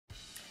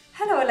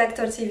Hello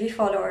Elektor TV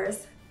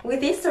followers!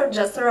 With Easter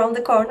just around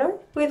the corner,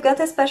 we've got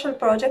a special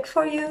project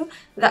for you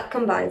that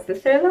combines the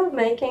thrill of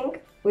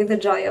making with the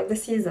joy of the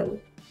season.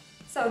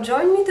 So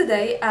join me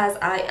today as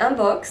I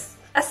unbox,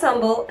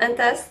 assemble and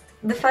test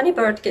the Funny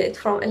Bird kit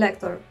from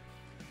Elektor.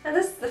 And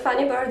this is the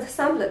Funny Bird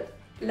assembly.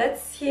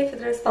 Let's see if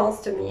it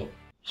responds to me.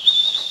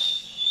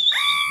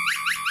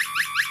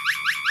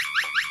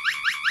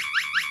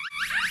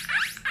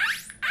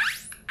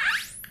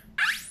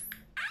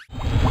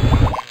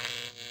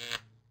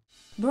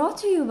 Brought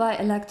to you by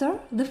Elektor,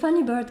 the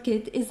Funny Bird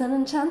kit is an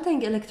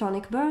enchanting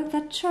electronic bird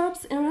that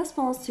chirps in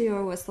response to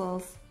your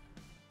whistles.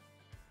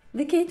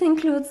 The kit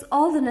includes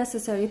all the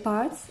necessary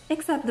parts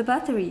except the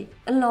battery,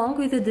 along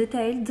with a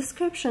detailed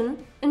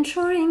description,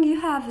 ensuring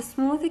you have a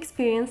smooth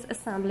experience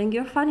assembling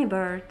your Funny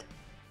Bird.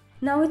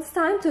 Now it's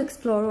time to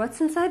explore what's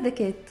inside the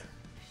kit.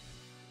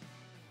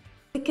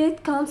 The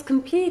kit comes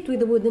complete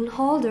with a wooden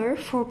holder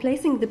for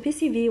placing the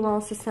PCB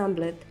once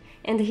assembled.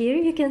 And here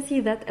you can see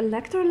that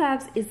Elektor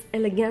Labs is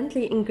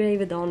elegantly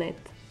engraved on it.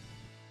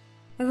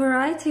 A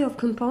variety of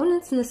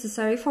components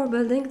necessary for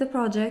building the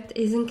project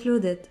is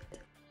included.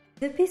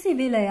 The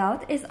PCB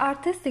layout is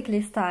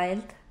artistically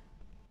styled.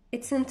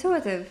 It's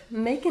intuitive,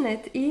 making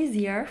it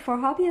easier for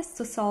hobbyists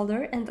to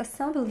solder and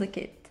assemble the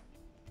kit.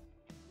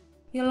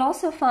 You'll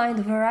also find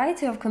a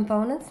variety of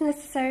components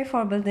necessary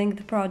for building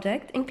the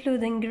project,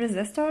 including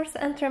resistors,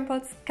 entry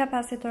inputs,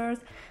 capacitors,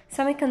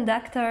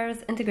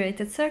 semiconductors,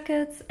 integrated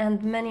circuits,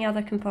 and many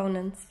other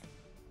components.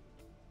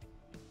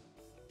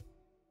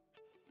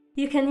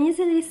 You can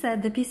easily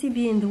set the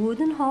PCB in the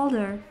wooden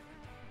holder.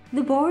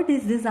 The board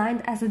is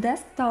designed as a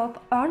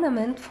desktop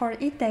ornament for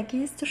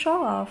e-techies to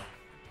show off.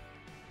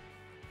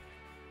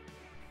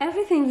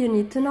 Everything you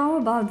need to know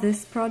about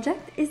this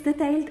project is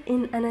detailed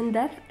in an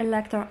in-depth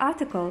Elektor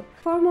article.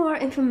 For more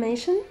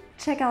information,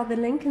 check out the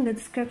link in the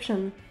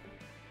description.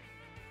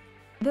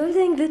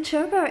 Building the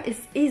chirper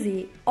is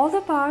easy, all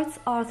the parts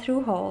are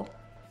through-hole.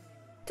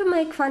 To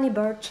make Funny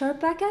Bird chirp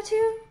back at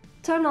you,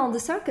 turn on the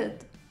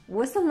circuit,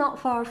 whistle not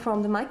far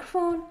from the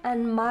microphone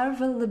and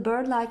marvel the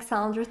bird-like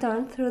sound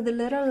returned through the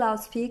little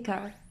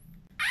loudspeaker.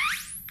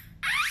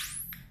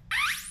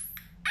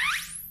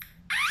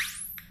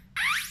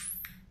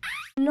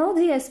 No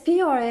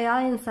DSP or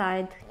AI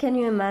inside, can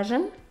you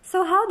imagine?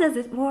 So how does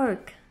it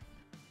work?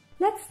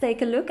 Let's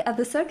take a look at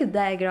the circuit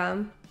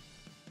diagram.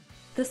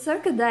 The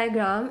circuit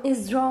diagram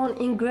is drawn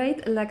in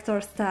great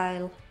Elektor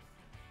style.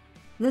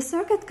 The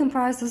circuit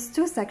comprises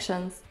two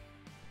sections.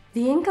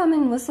 The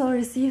incoming whistle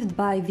received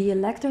by the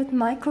electric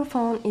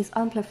microphone is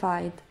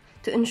amplified.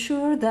 To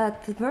ensure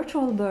that the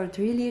virtual bird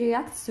really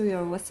reacts to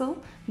your whistle,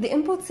 the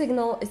input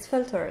signal is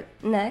filtered.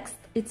 Next,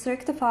 it's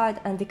rectified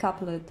and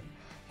decoupled.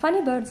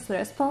 Funny Bird's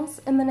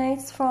response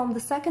emanates from the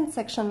second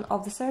section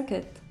of the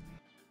circuit.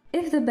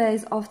 If the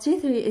base of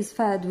T3 is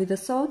fed with a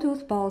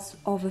sawtooth pulse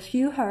of a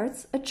few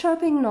hertz, a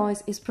chirping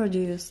noise is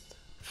produced.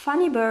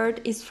 Funny Bird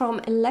is from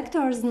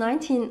Elektor's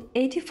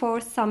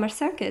 1984 Summer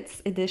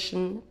Circuits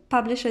edition,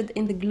 published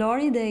in the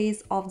glory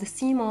days of the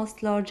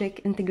CMOS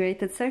logic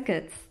integrated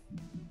circuits.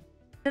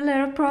 The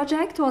little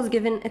project was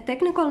given a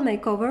technical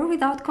makeover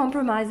without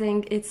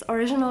compromising its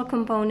original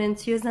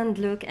components' use and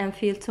look and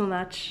feel too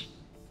much.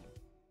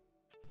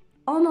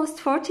 Almost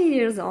 40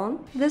 years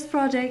on, this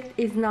project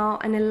is now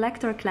an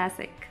Elektor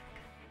classic.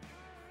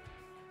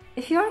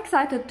 If you're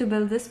excited to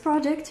build this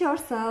project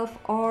yourself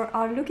or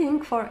are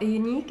looking for a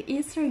unique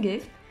Easter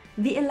gift,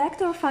 the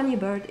Elektor Funny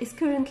Bird is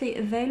currently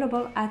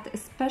available at a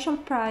special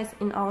price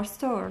in our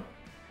store.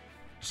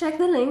 Check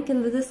the link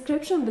in the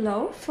description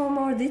below for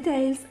more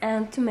details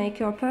and to make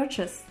your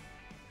purchase.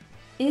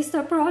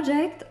 Easter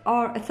project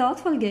or a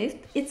thoughtful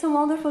gift, it's a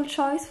wonderful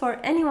choice for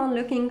anyone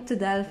looking to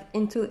delve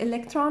into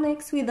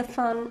electronics with a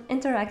fun,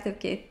 interactive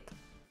kit.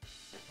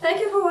 Thank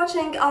you for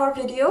watching our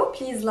video.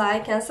 Please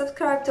like and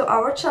subscribe to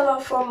our channel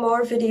for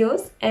more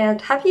videos.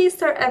 And happy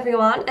Easter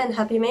everyone and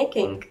happy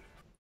making!